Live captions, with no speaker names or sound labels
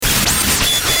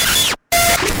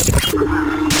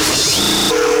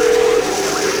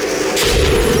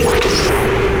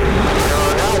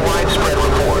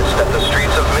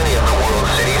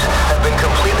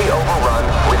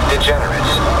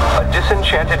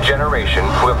Generation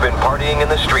who have been partying in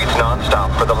the streets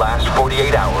non-stop for the last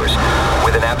 48 hours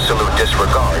with an absolute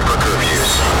disregard for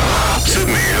curfews.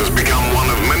 Sydney has become one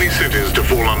of many cities to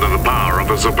fall under the power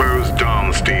of a supposed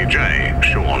dance DJ,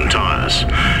 Sean Tyas.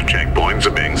 Checkpoints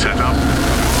are being set up.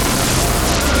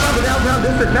 The downtown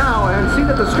district now and see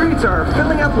that the streets are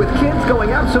filling up with kids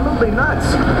going absolutely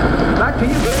nuts. Back to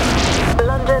you, Dave.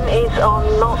 London is on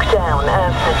lockdown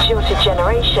as the Jilted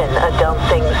Generation are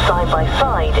dancing side by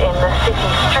side in the city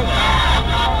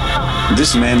streets.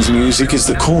 This man's music is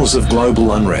the cause of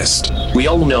global unrest. We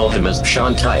all know him as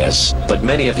Sean Tyas, but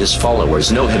many of his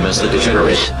followers know him as the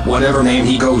Degenerate. Whatever name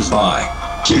he goes by,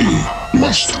 he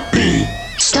must be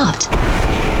stopped.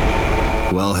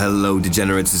 Well, hello,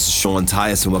 Degenerates. This is Sean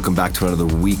Tyas, and welcome back to another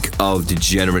week of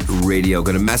Degenerate Radio.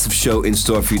 Got a massive show in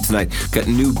store for you tonight. Got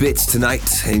new bits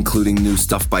tonight, including new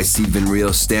stuff by Steve Van Riel,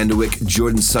 Standerwick,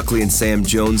 Jordan Suckley and Sam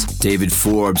Jones, David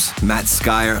Forbes, Matt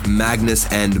Skyer, Magnus,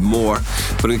 and more.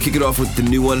 But I'm going to kick it off with the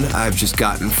new one I've just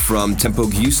gotten from Tempo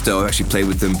Giusto. I actually played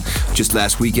with them just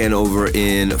last weekend over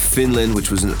in Finland,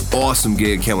 which was an awesome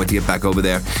gig. Can't wait to get back over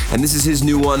there. And this is his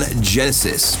new one,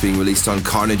 Genesis, being released on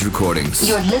Carnage Recordings.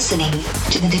 You're listening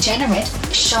to the Degenerate,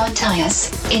 Sean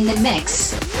Tyas, in the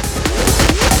mix.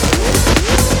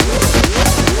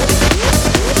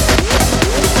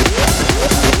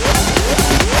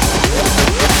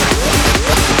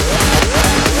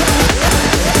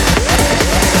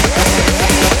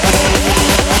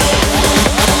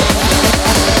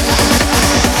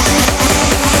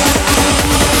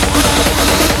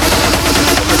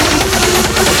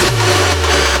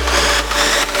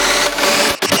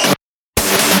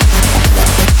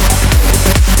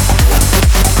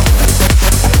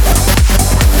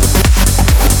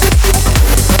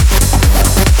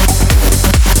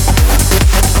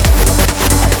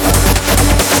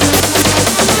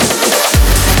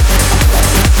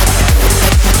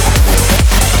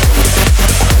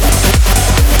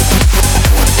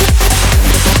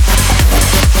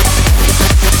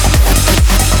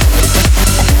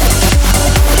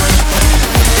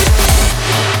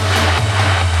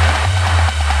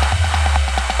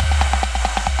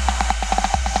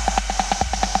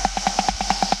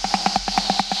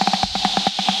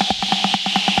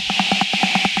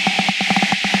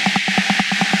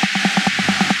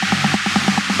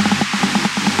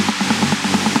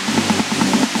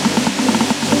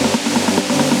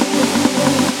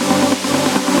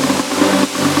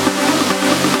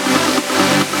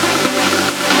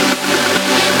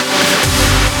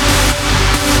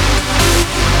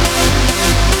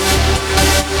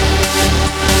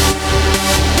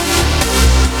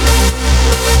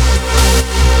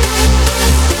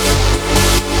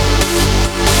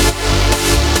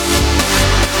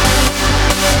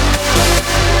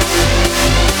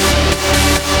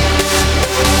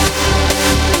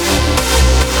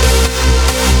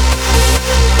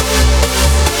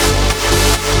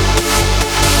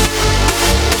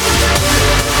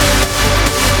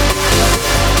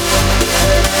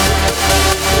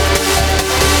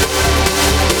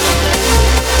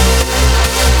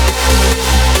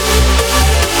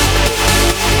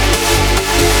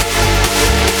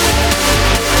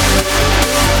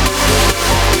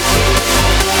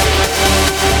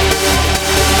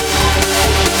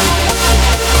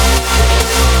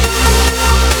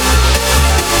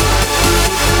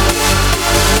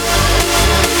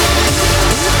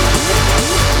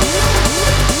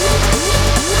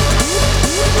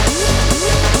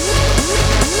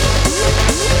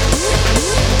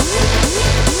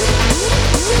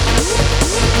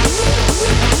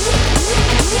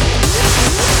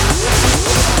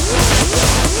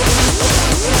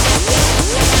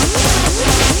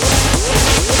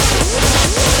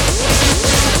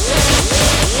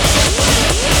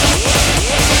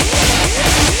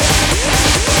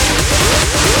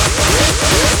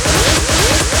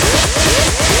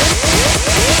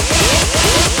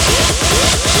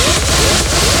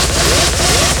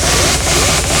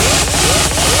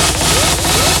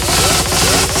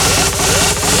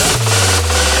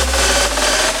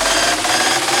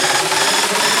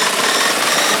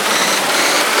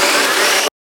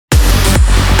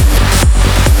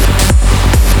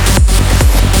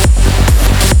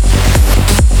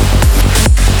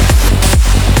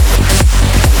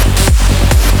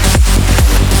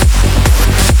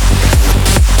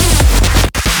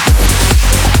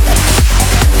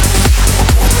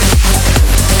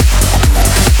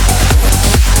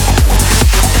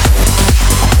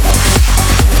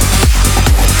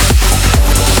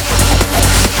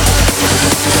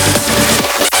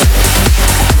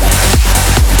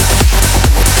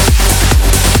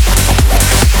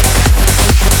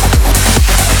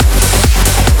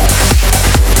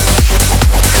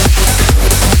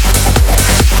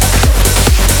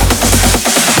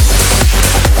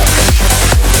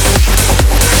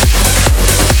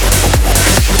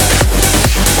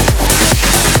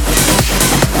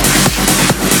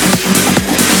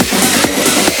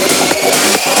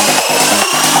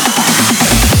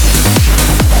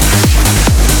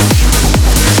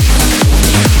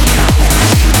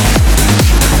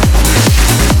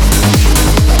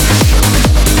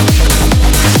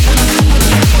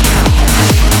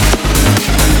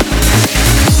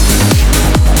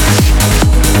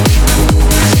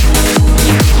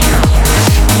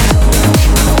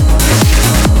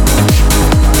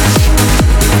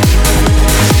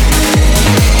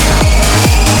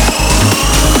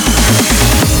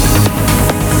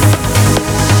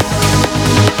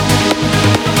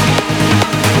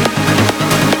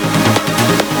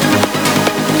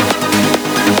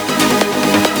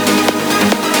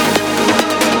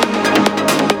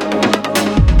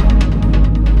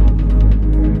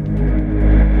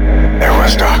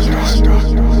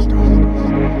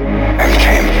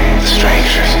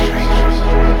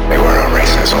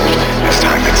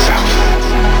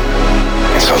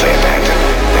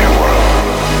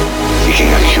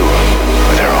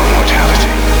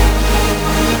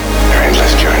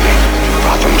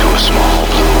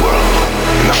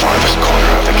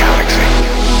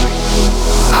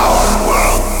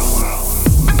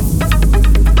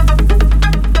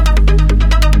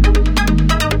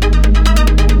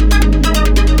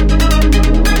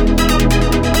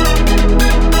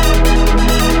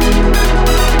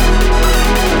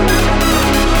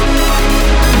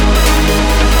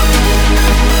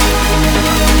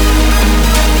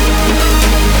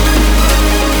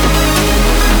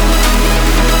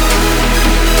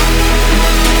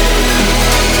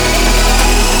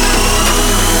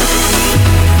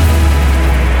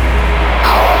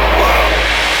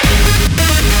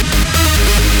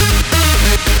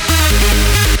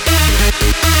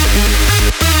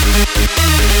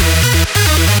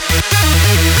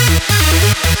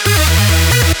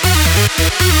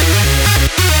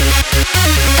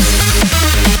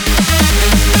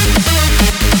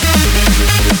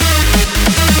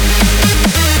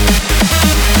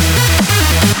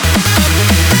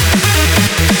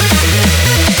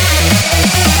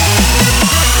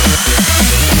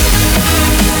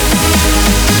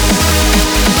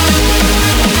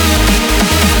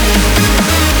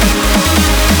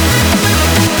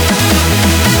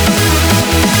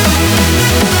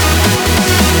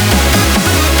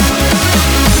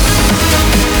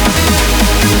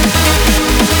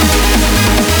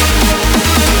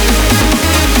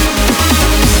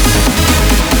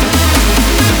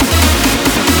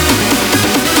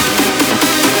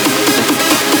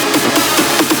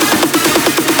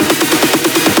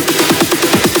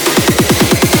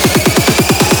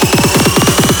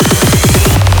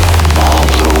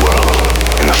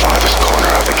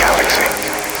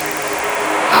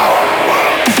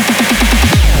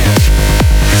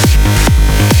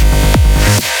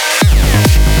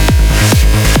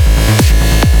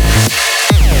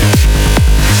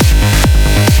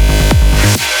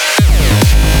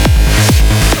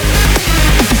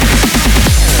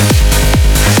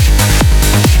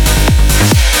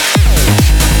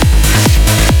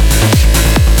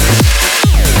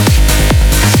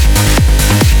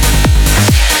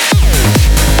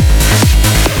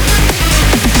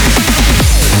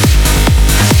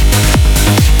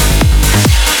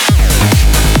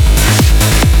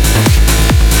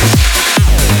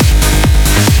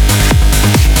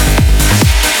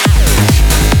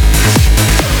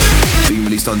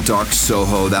 on Dark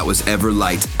Soho. That was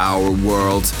Everlight, Our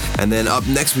World. And then up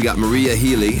next we got Maria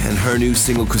Healy and her new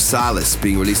single Chrysalis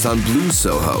being released on Blue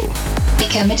Soho.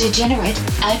 Become a degenerate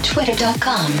at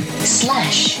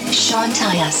twitter.com/Sean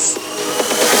Tyas.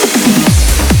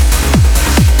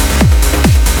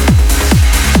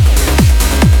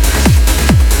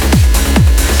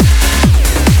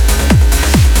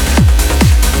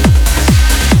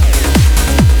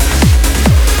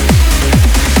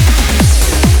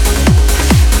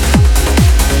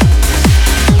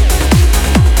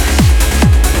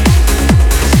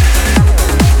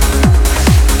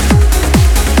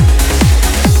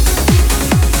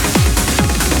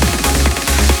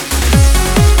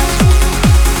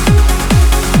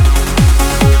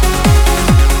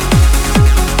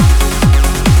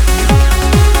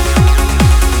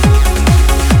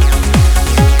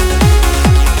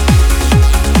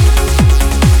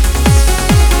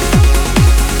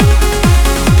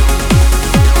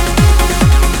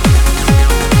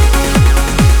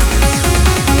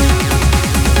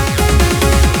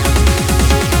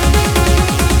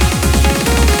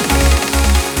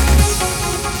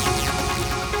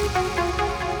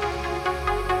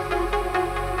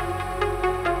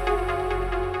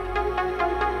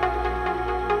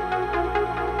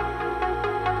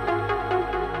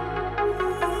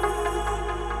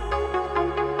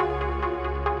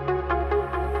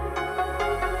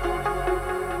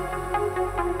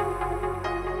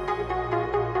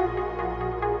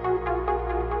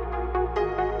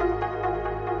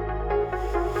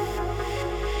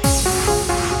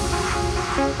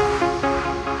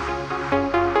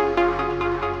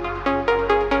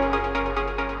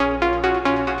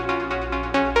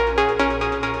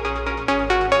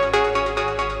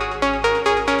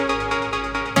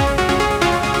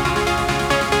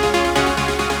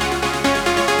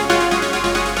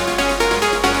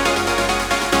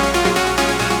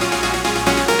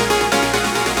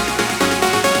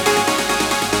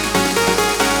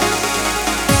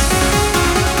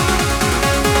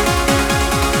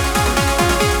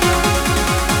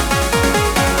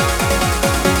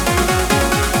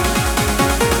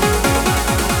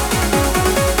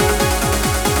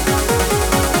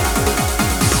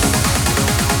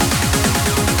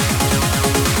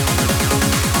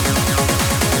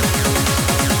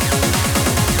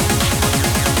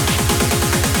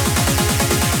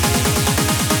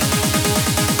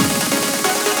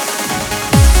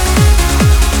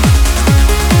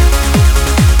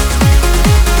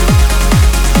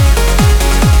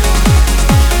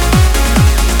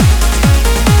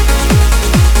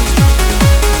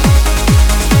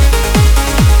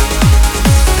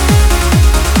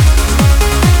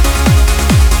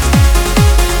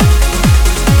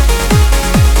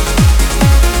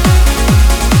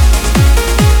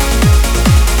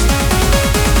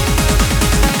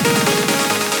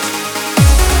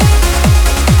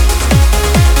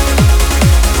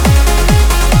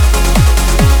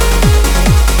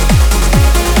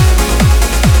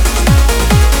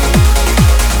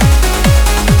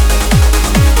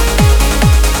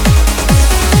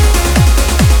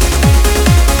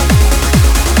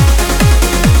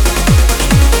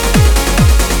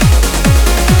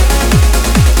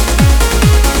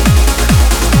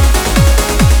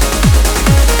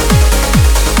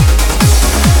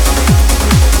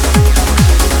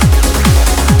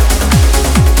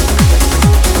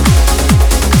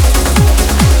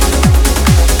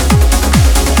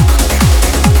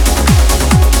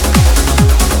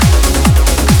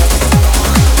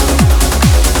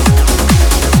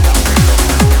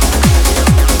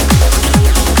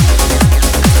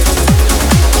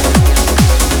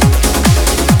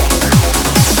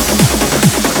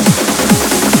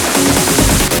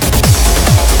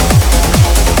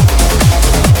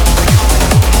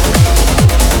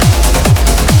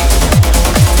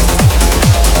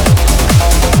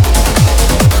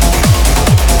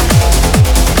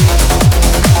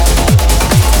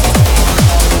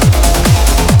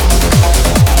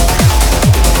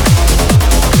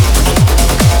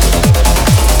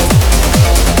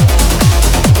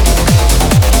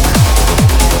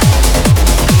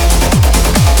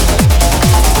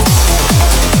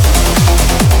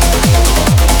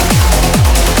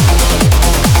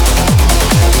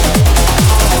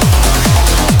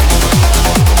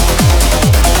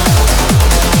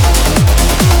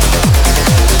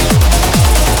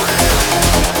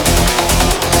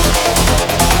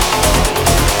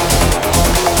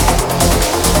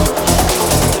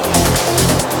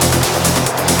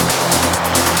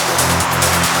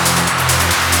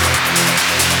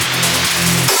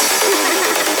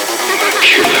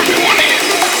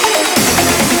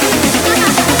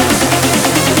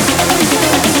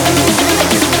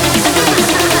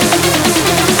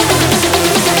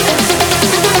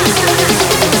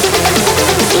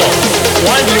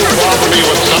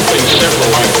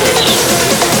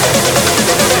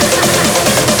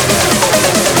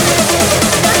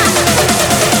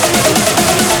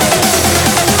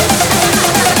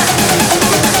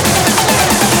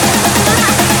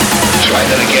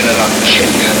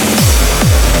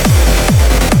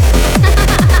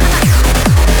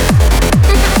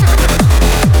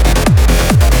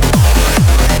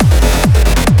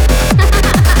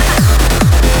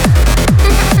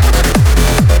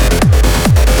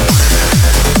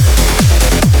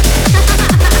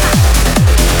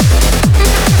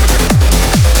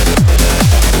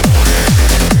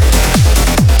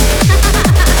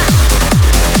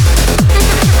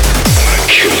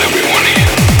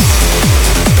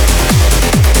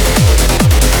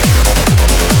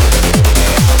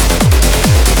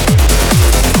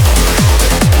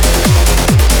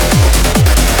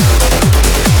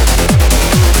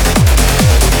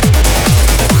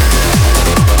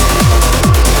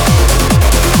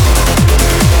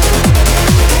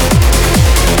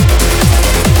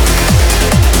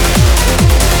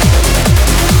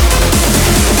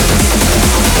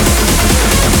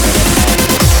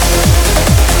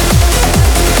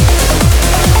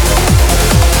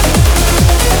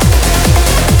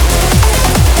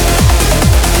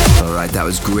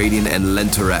 Gradient and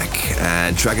Lentarek,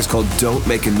 and track is called Don't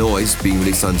Make a Noise, being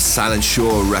released on Silent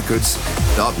Shore Records.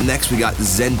 Up next we got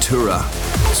Zentura.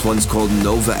 This one's called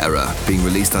Nova Era, being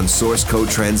released on Source Code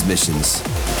Transmissions.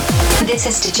 This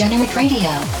is Degenerate Radio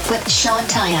with Sean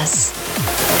Tyas.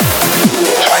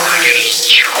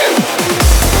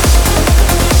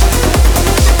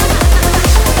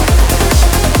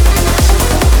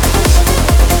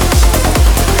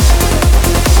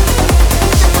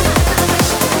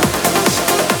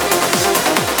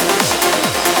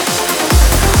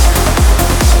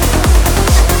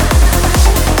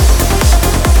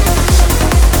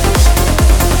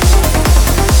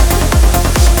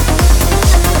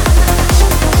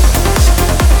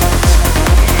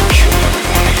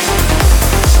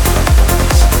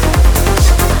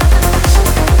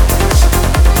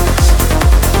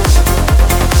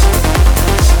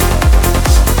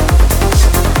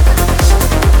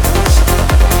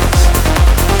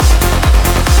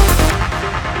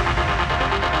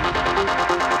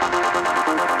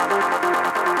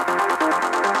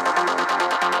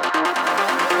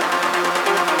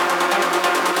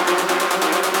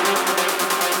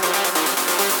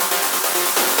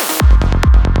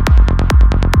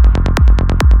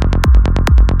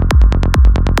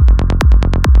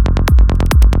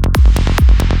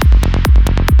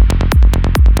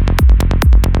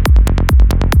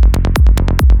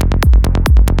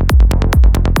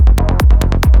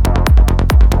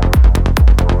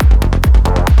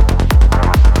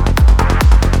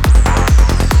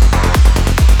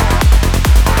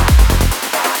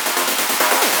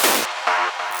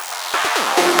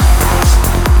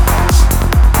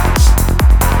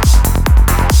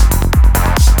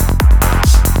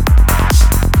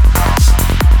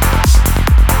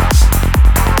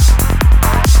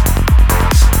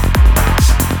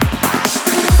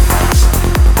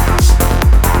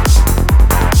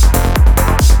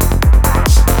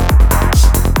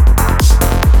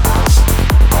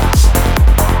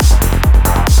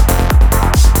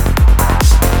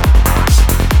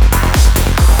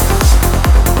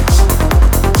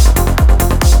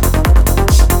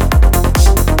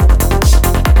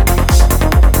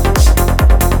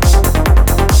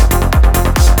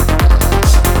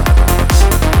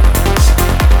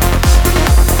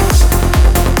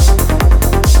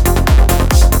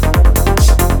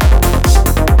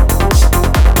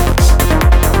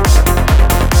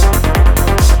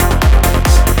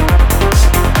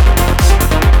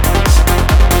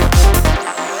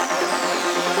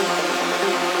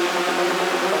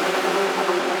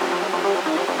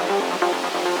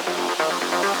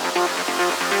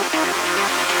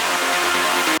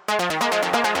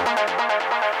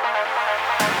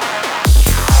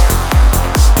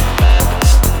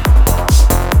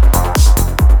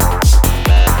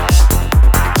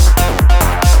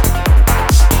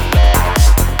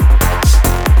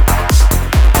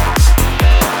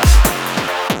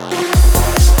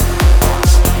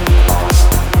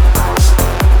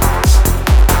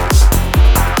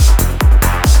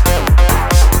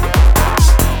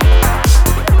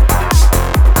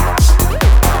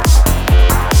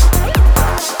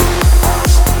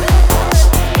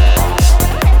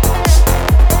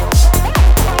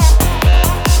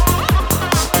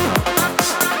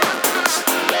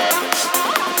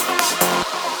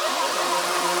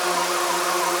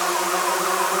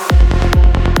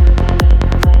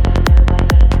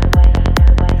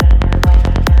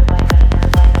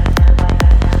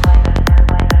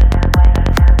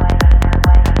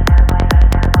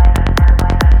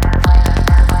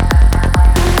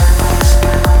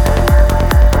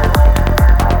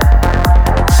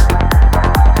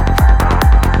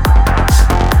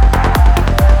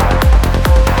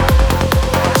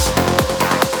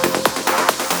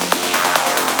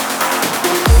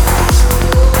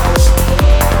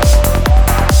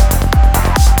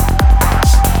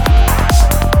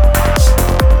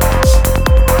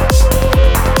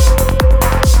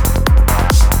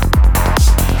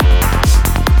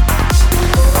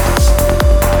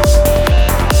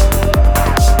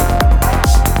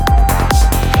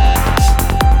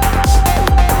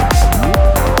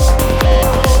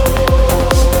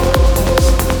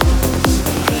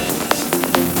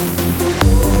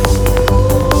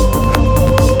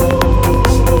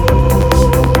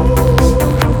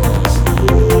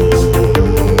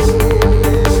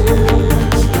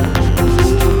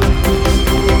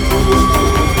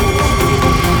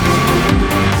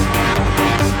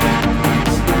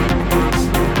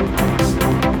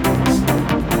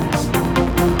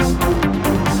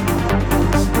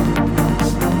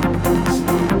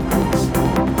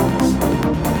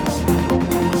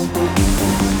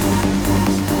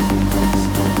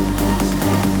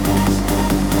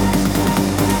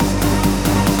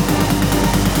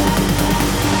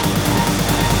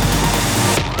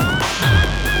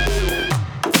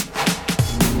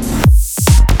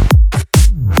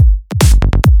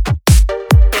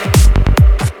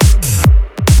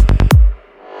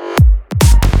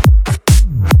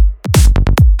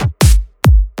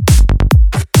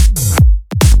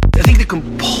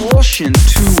 compulsion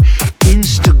to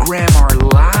Instagram our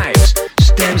lives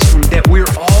stems from that we're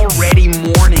already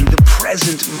mourning the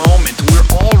present moment. We're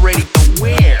already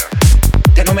aware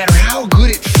that no matter how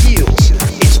good it feels,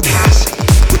 it's passing.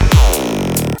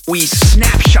 We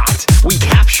snapshot, we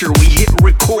capture, we hit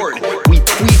record, we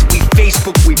tweet, we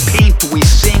Facebook, we paint, we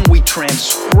sing, we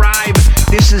transcribe.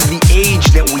 This is the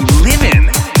age that we live in.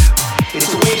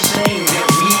 It's a way of saying that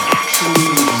we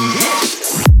actually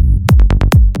exist.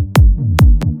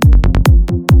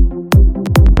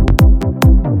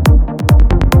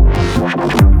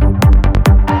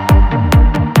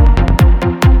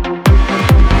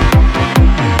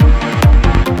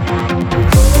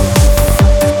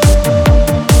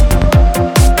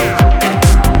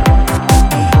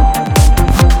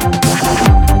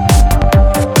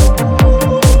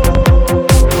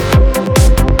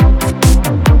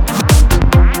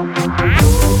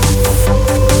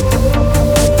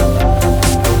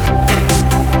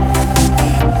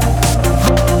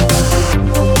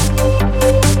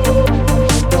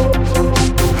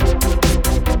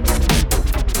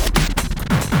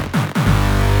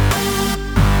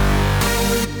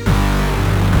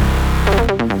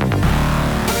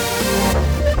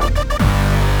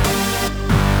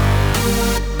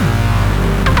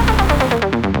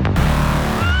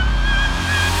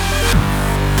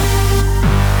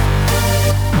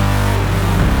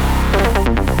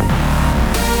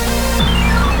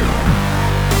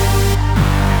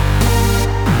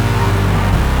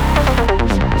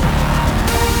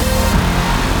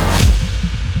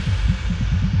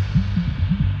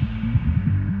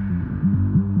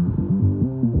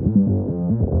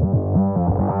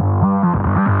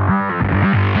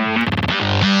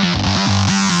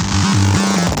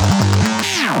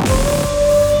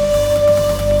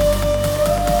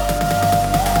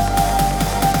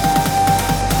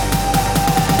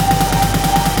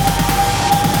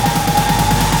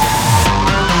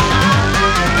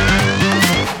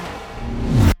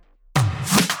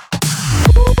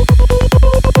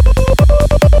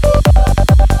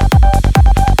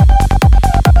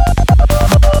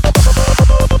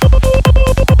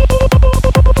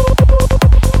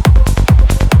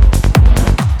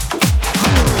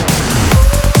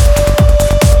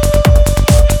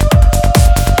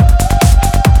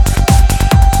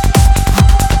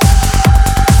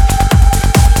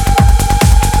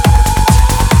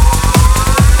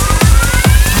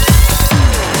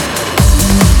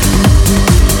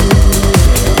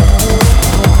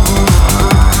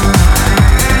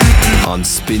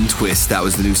 That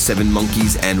was the new Seven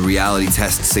Monkeys and Reality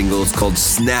Test single. It's called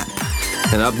Snap.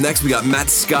 And up next, we got Matt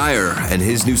Skyer and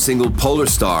his new single Polar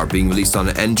Star being released on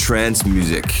N-Trance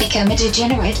Music. Become a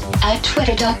degenerate at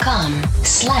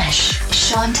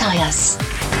twitter.com/Sean Tyas.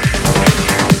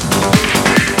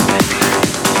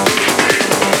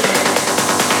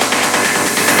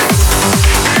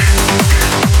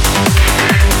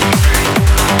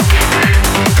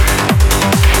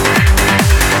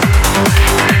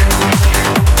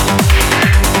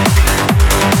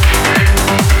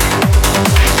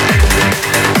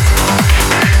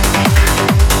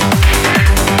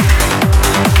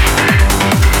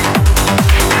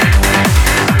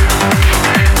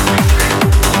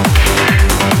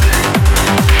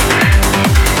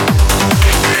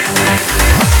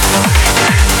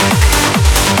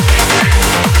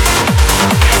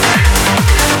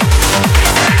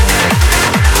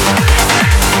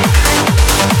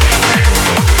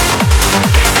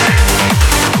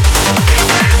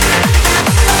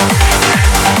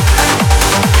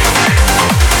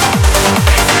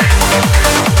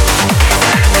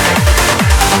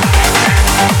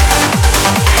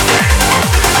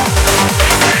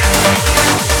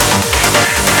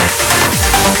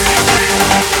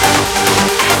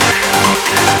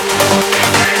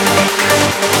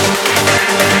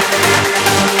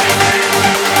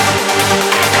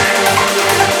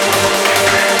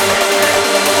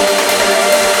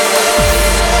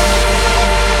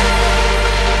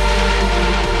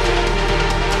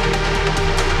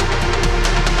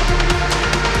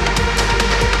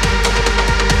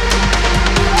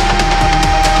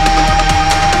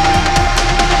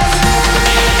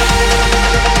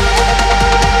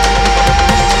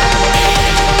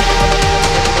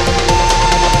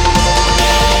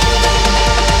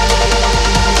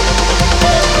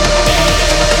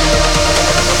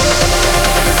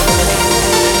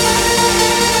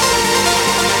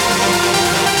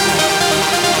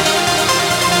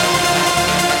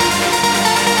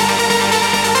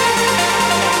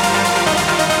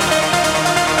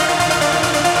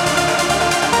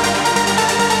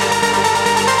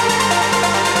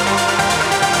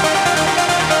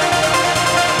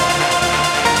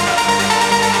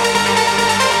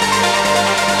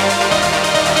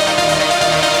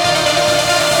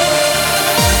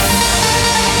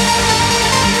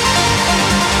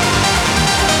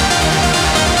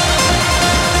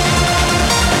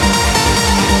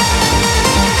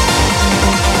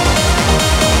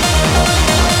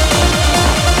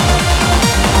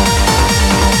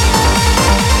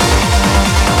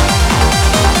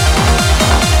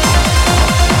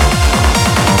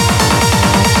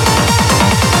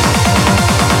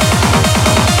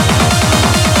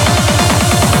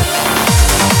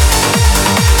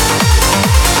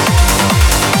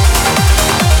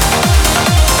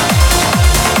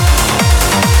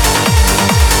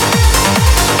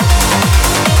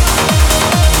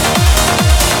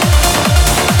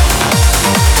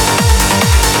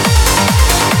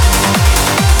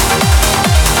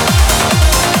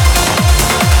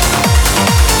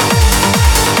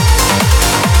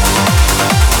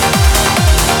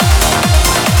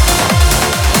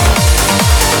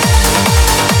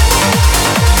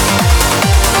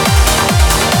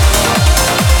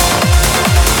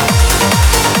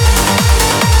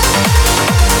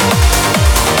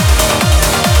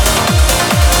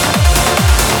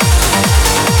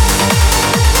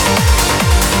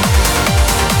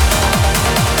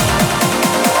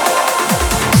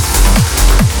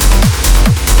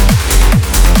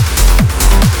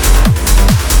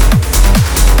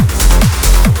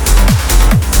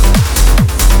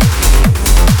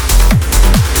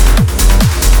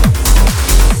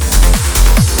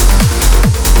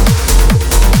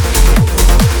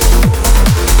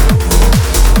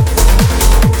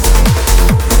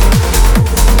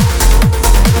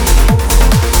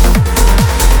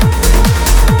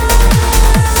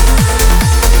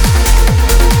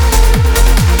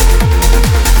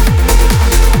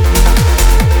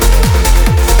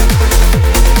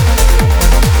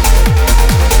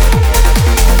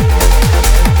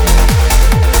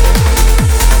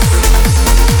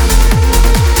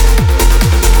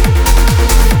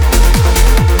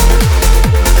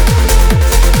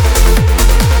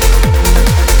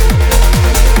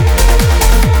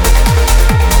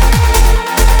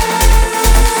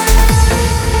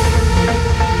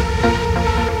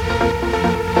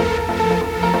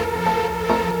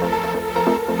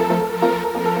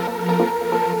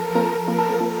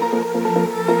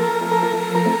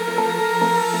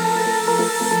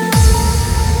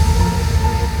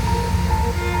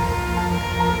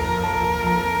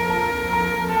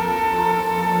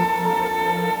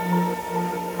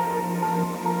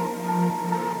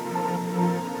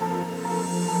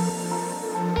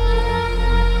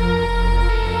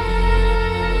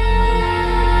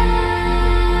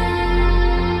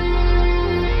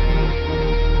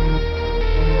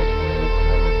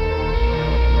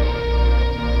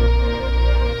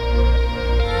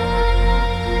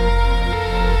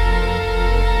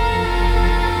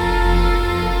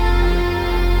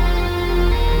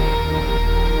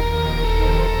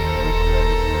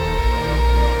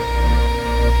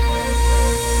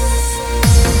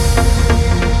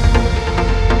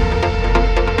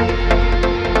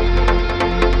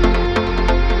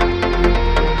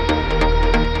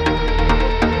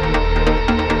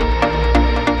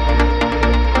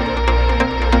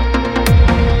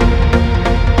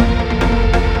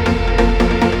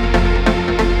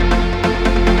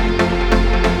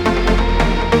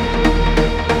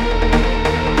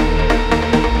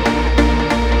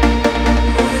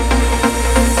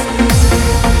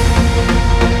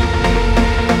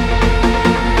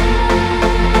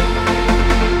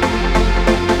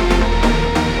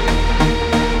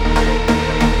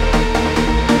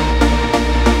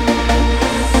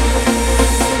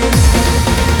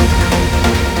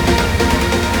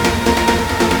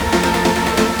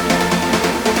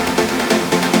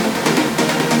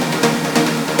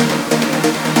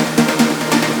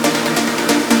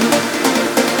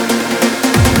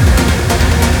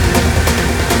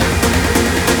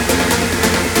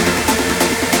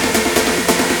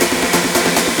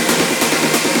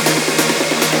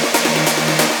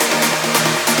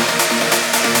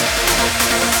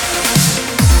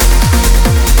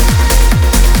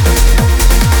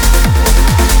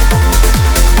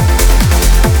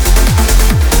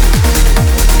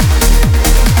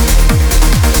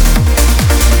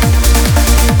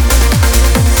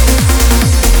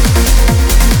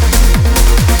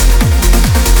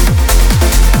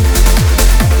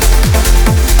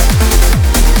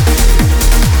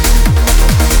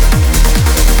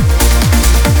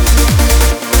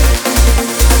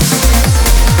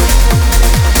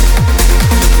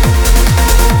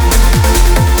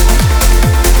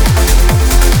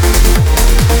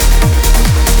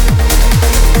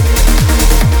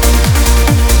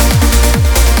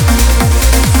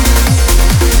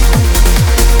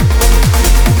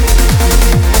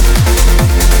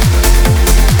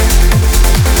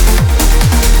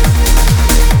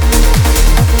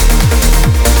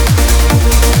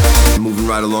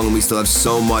 right along, and we still have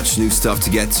so much new stuff to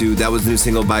get to. That was the new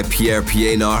single by Pierre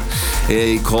Pienaar.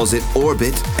 He calls it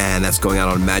Orbit, and that's going out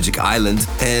on Magic Island.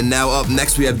 And now up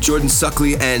next we have Jordan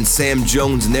Suckley and Sam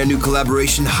Jones and their new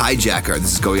collaboration, Hijacker.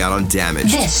 This is going out on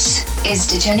Damage. This is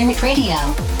Degenerate Radio.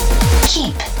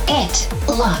 Keep it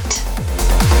locked.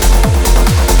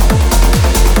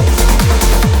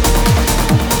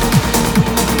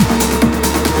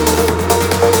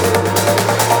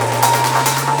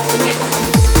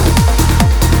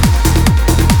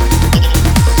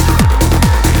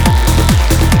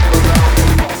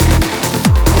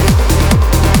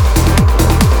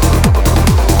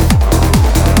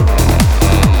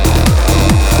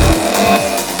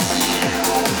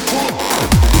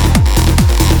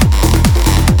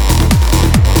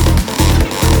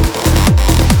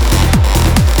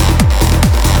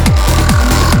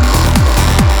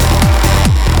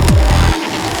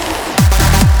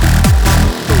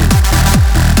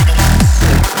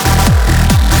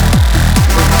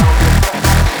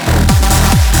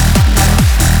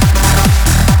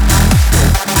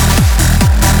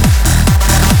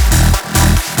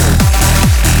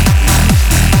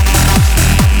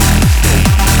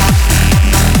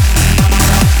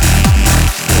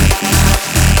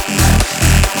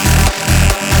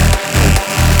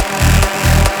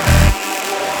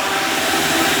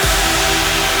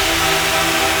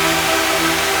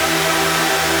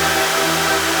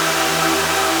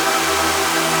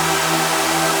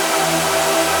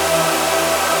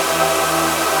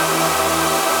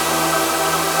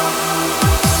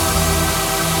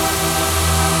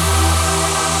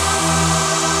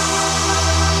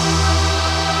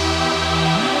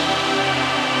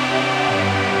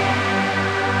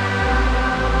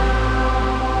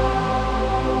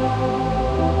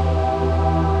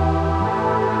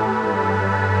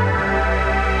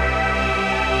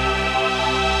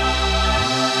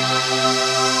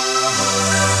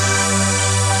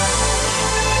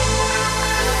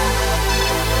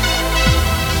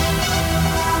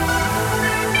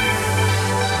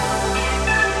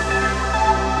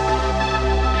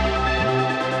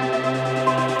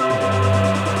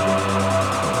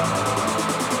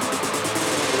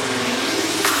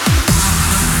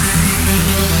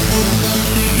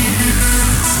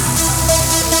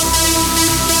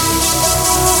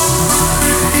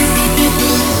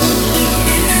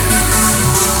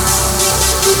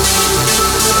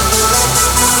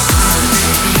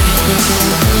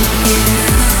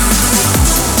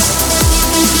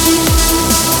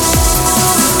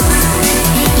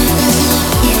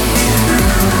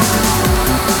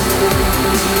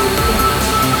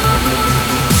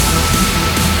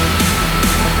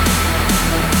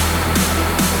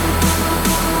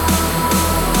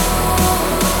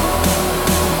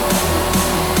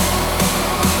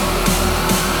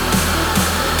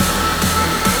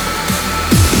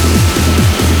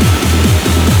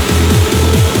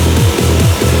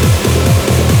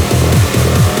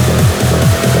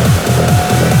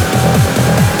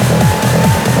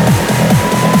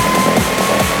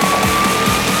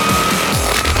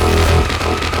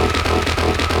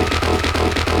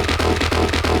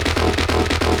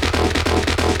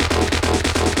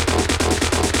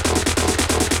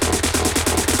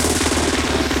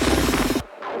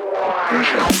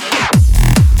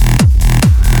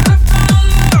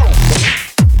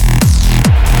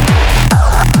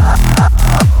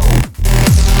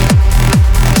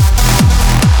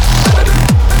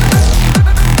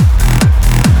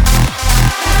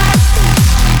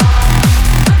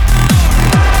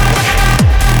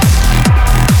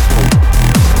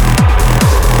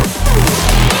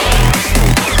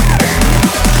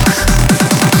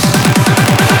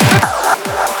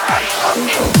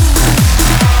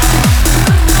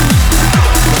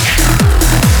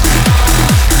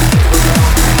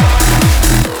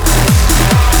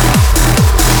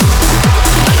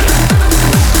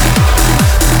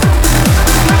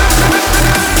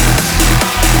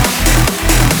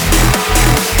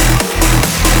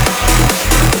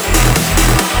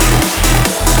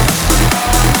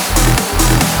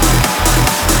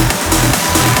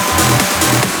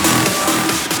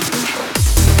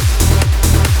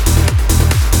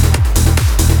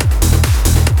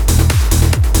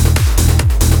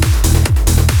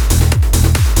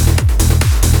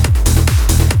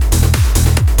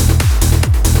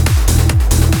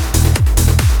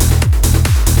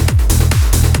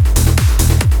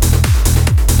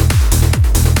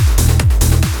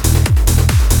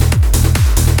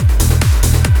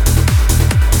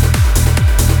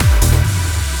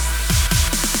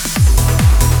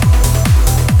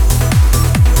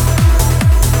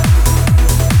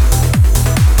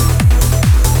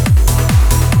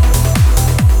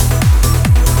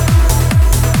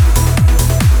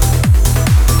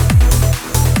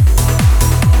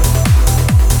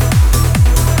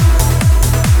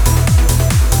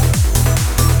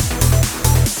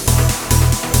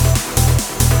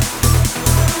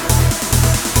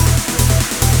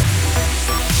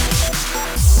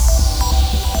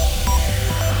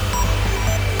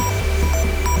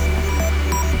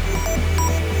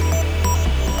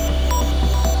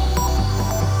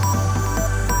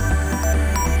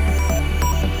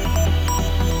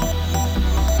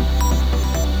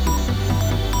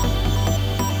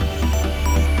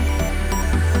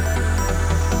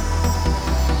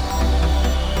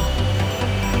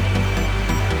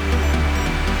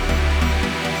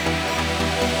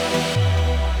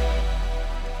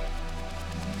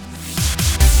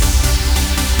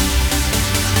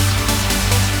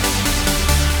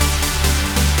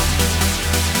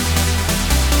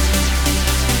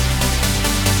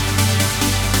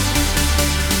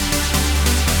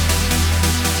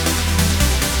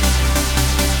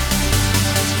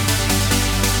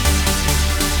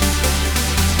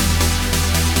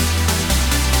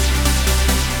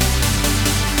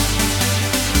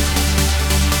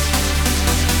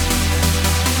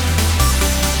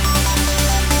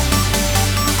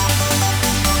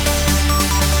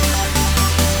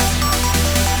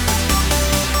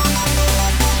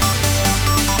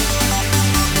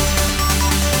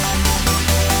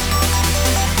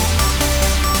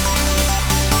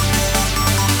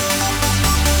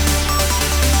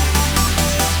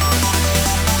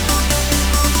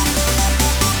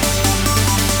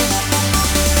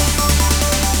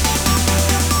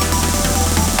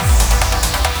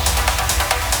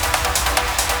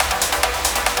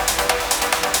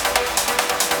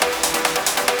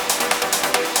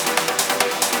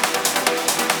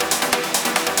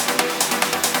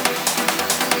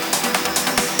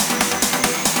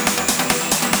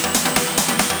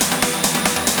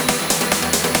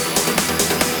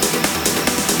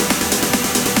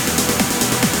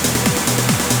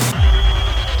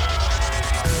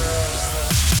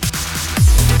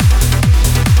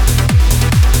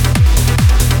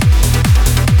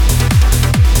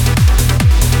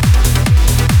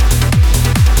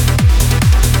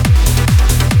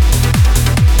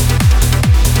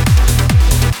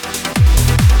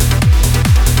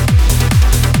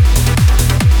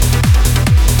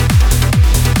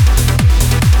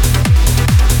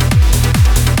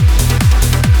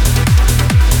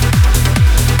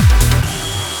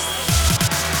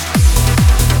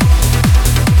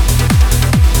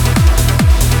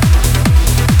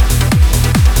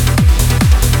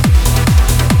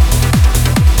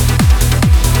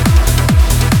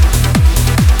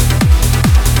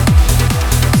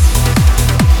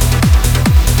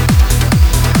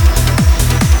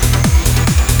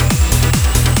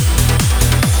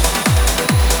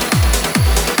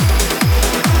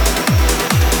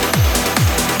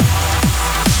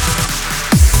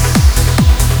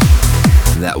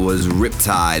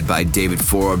 Inside by David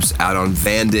Forbes out on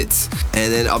Vandit.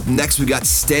 And then up next we got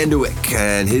Standerwick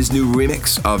and his new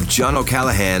remix of John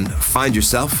O'Callaghan, Find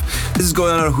Yourself. This is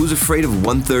going on Who's Afraid of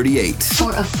 138.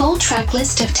 For a full track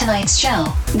list of tonight's show,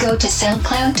 go to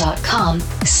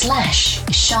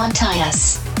soundcloud.com/Sean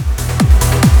Tyas.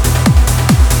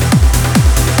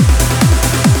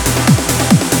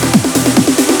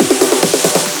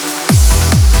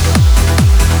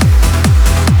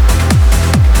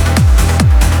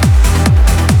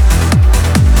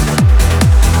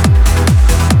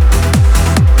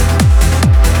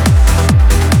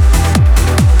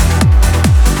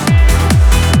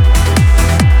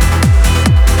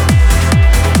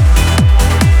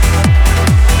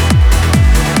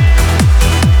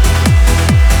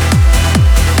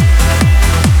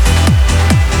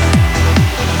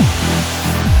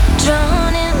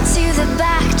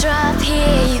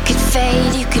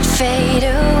 Fade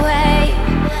away.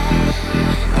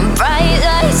 Bright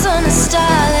lights on a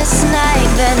starless night,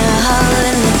 been a hole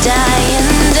in the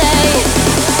dying day.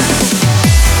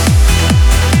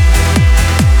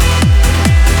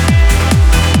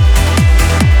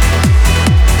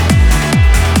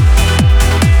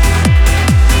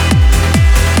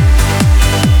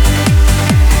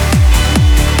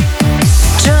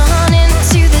 Drawn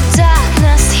into the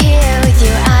darkness here with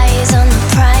your eyes on the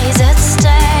prize at stake.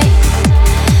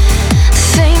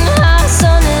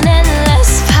 On an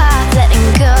endless path,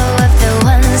 letting go of the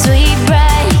ones we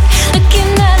break.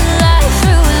 Looking at life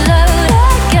through a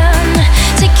loaded gun.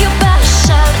 Take your best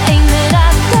shot, aim it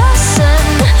at the sun.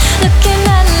 Looking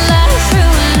at life through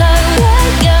a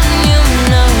loaded gun. You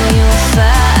know you'll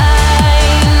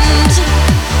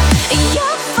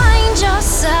find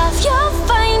yourself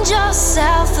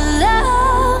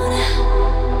alone.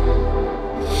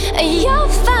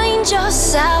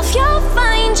 You'll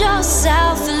find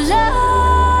yourself alone.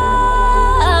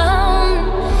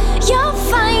 You'll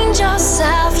find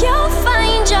yourself alone. You'll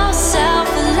find yourself.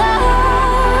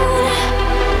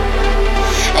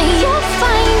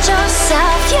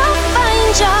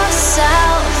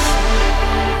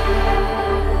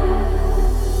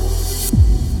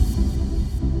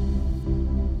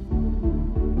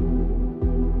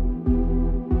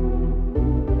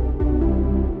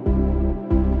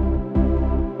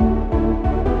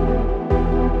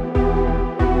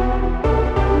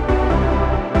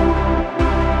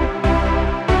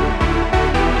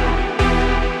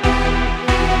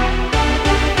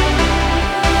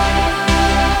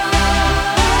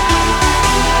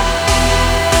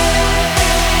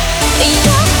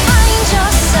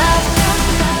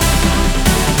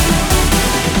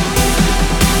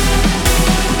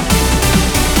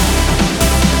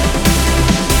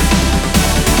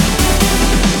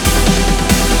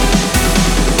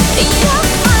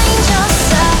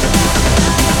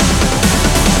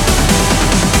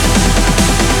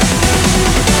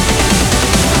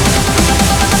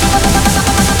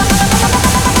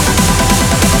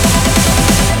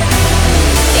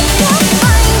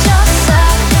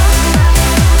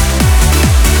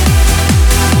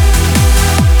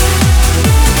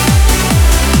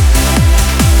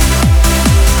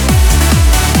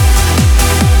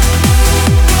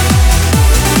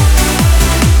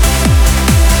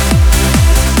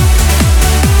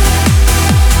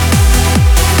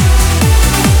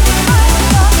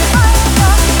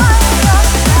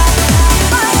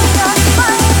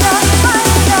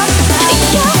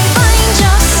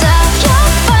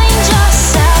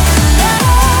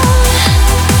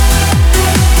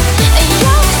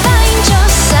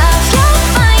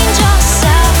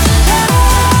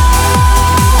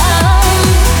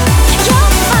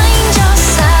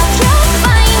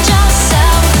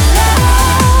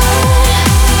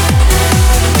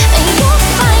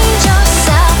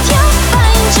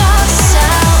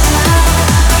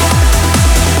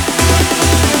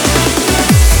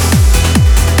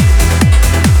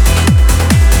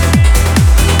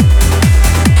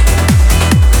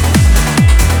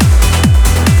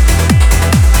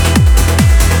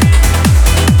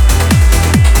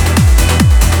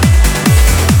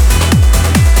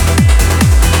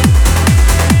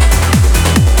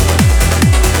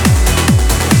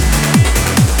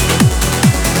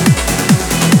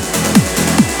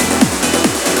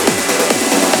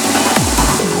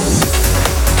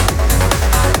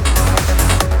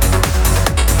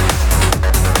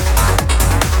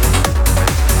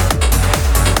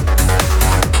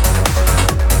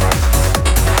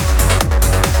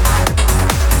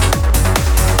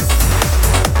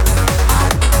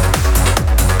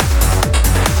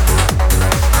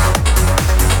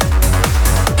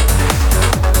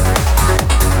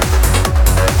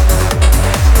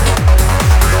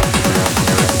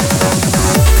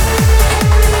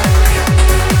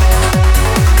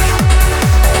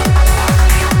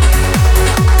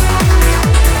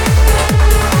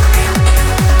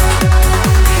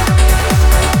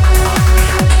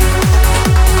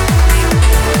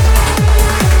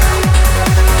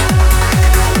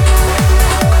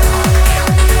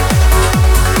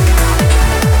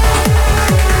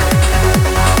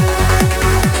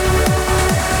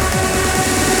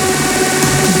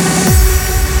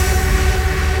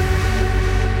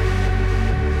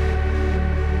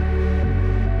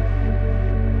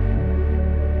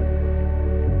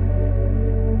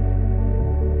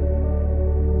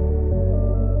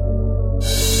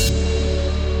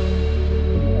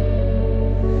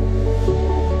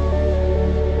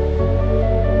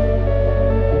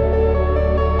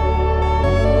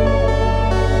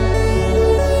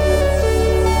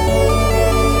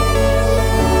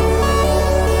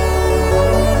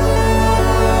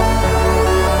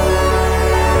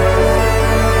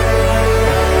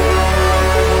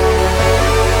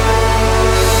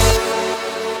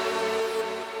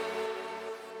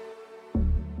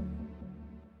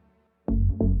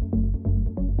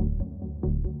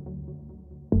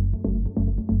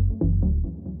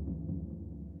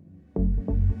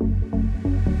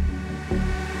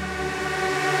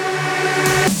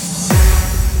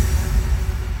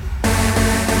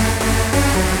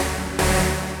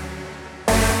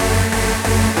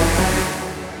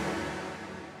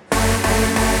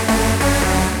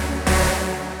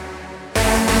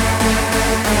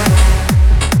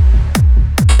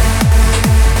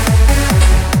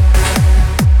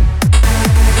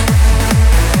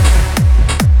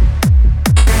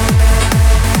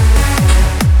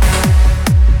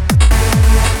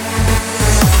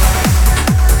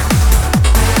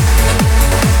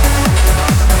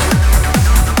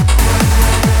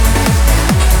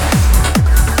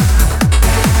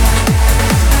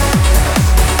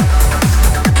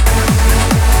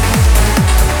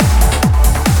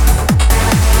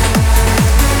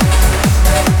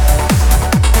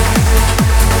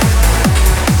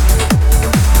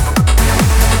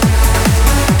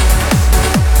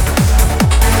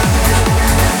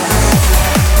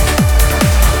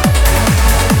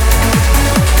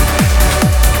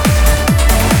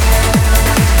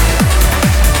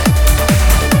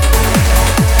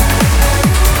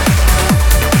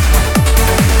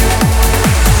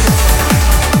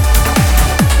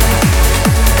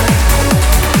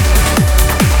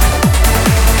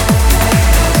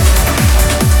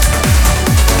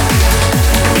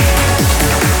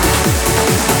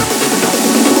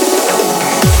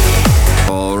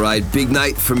 right, big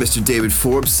night for Mr. David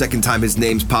Forbes. Second time his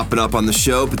name's popping up on the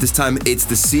show, but this time it's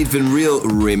the Sid Van Reel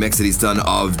remix that he's done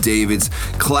of David's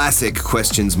classic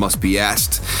Questions Must Be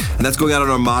Asked. And that's going out on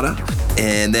Armada.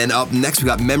 And then up next we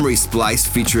got Memory Spliced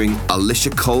featuring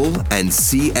Alicia Cole and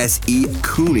CSE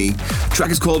Cooney. The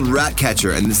track is called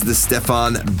Ratcatcher, and this is the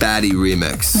Stefan Batty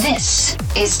remix. This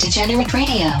is Degenerate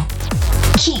Radio.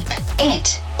 Keep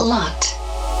it locked.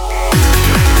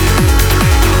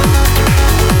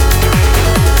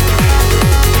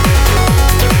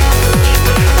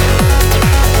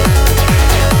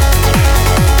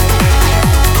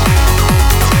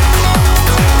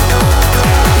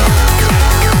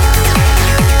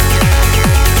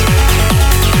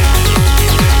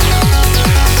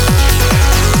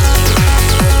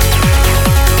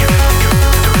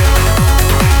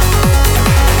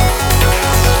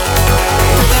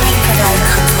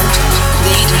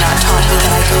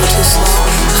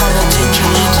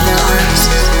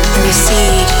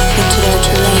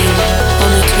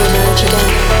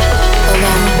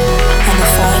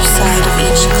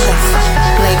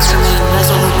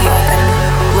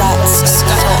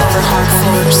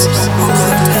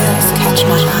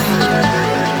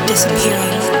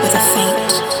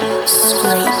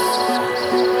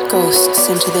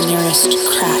 Into the nearest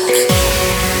crack.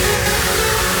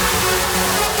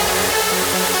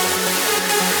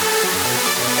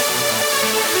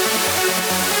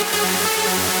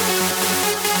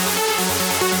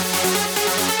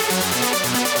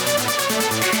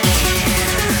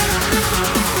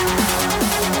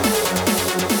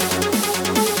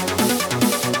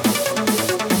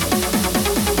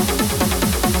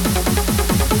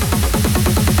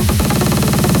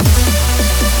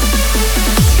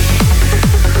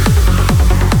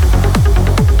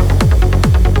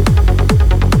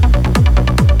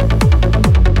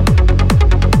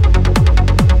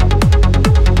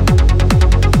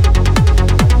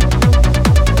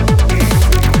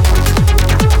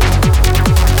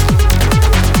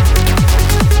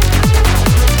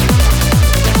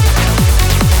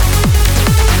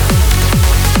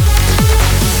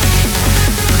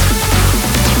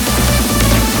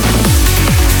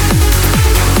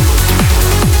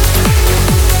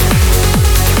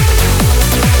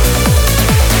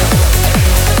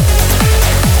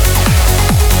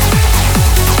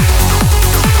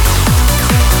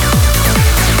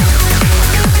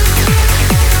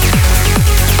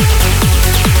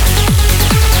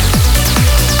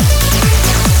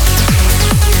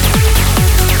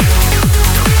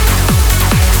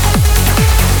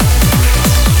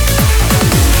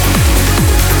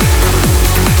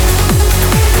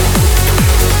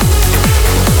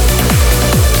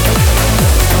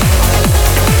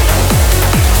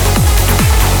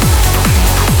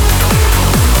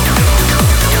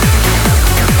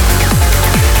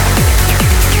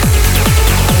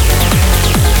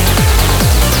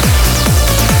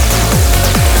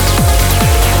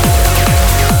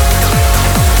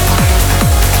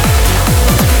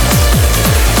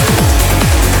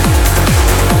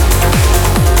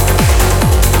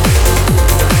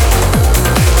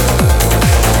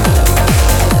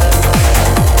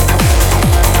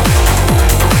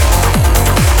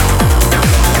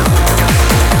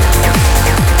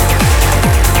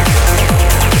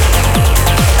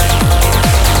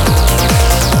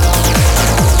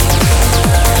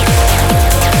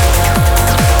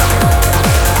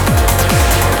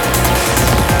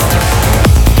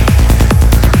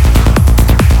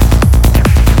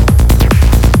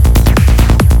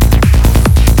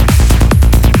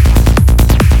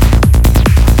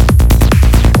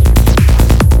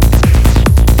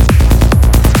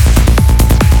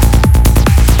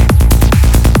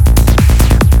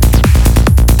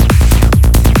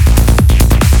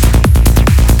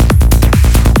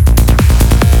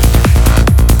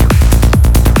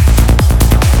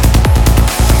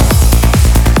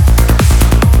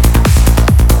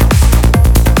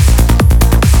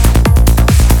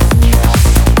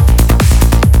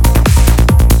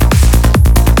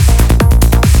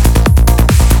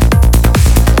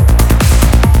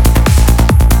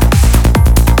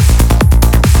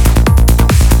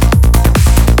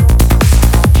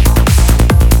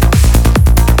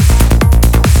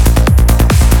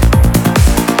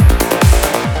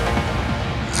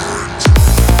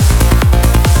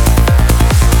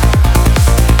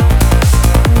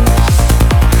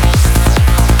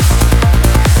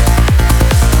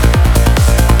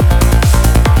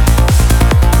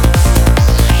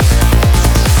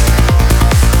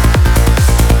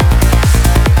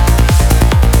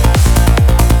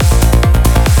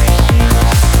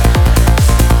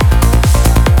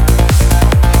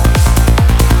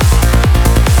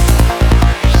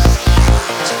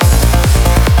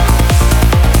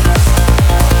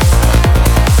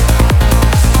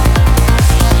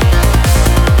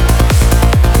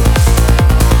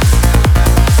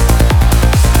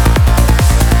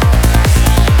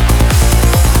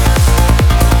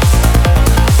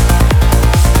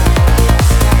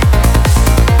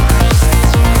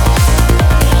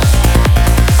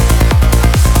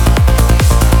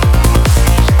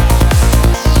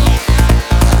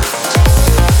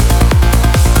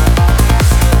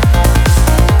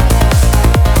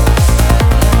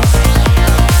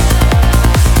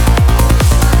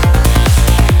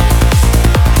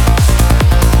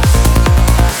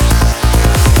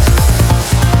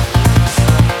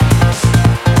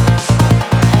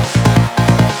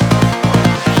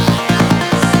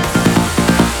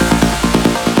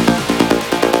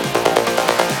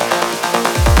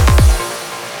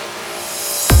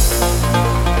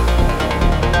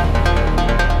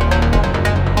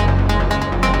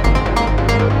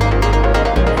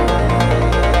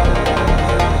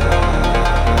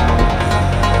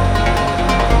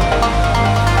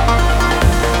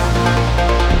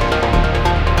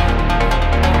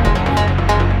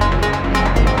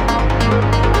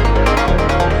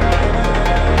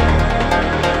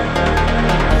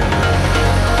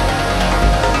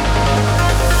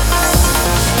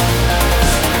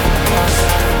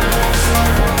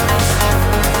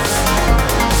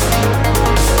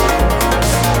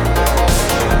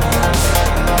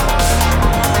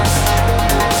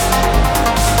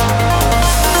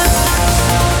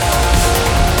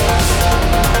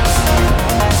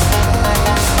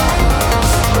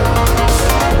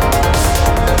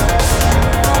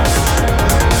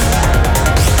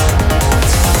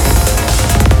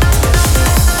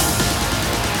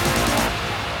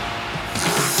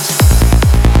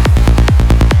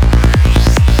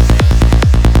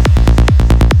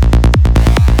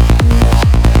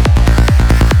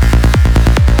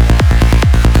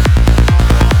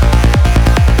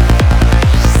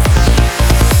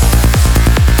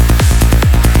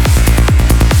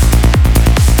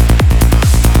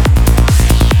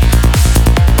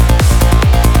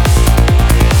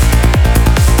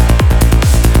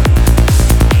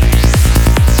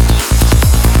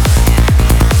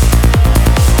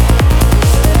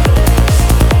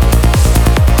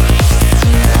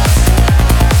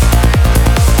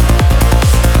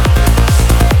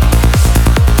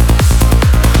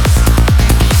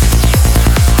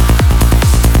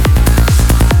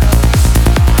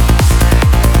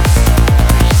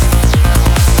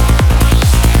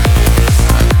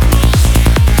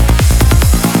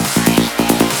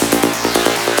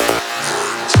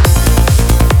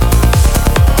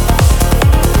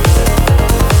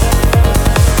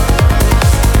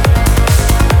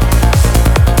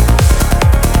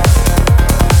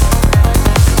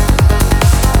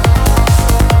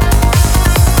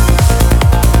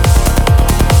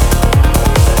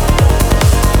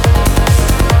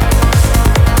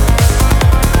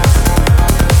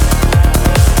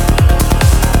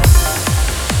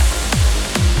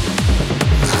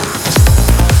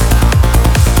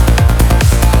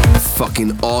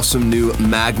 fucking awesome new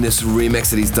Magnus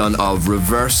remix that he's done of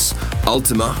Reverse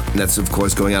Ultima, and that's of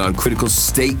course going out on Critical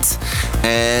State.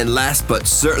 And last but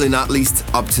certainly not least,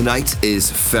 up tonight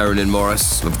is Ferrin and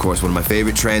Morris, of course one of my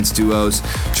favorite trance duos.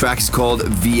 The track is called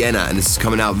Vienna, and this is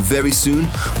coming out very soon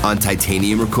on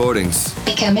Titanium Recordings.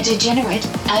 Become a degenerate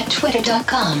at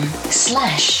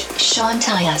twitter.com/Sean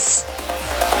Tyas.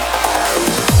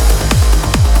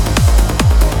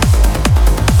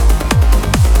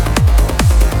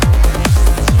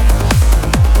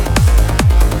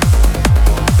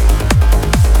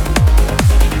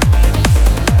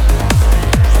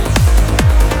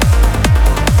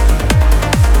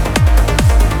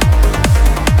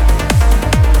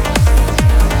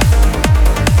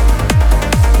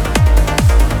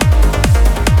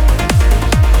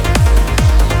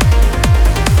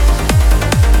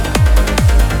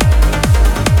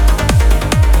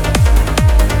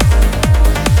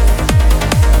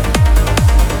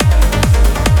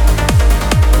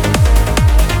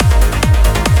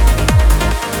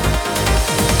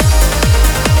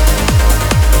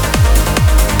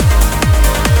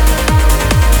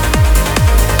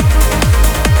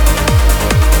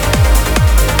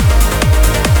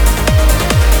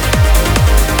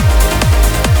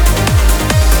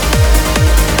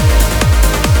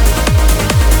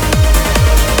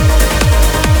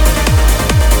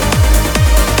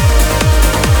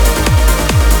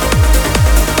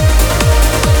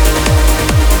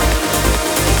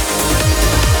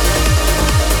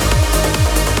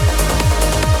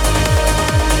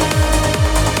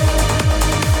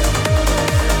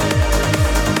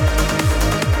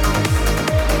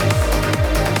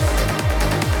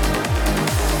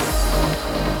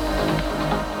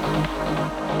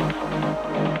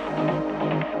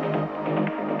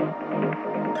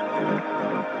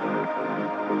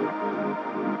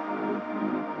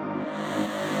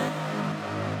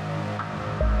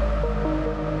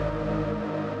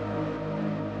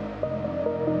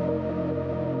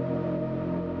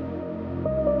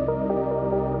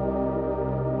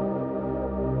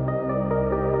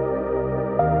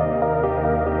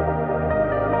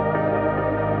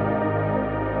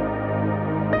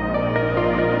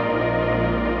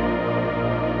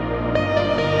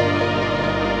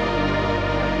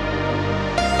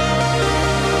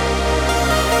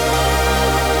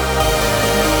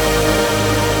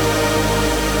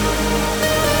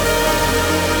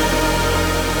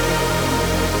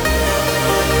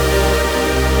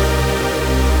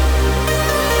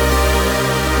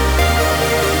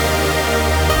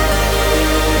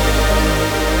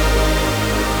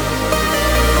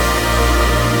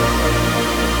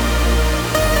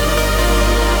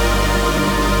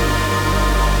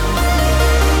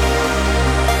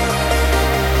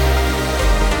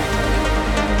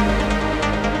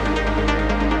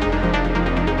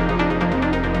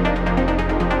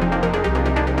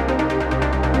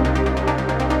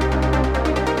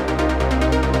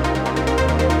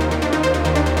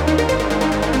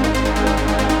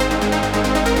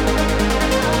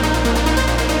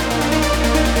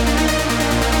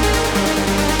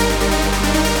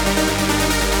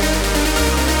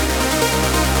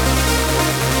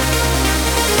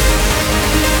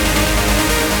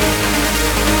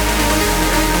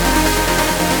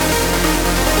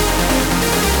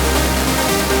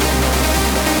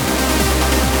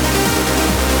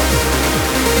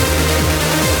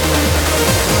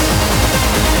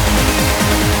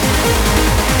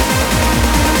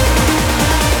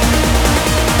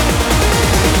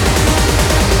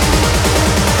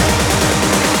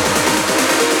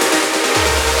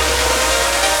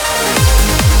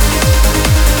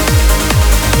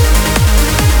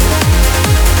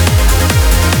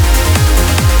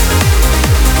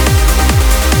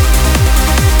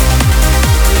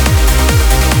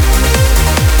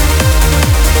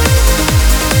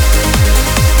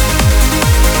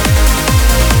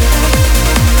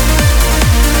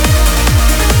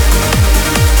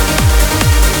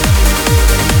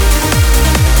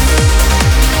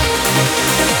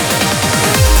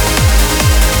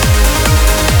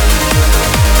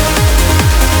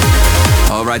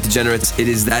 right, degenerates, it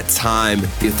is that time.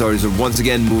 The authorities are once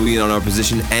again moving in on our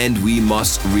position and we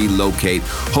must relocate.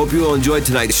 Hope you all enjoyed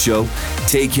tonight's show.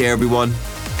 Take care, everyone,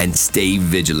 and stay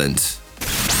vigilant.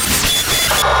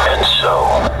 And so,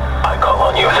 I call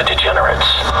on you, the degenerates.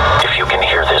 If you can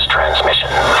hear this transmission,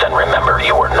 then remember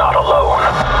you are not alone.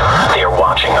 They are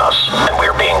watching us.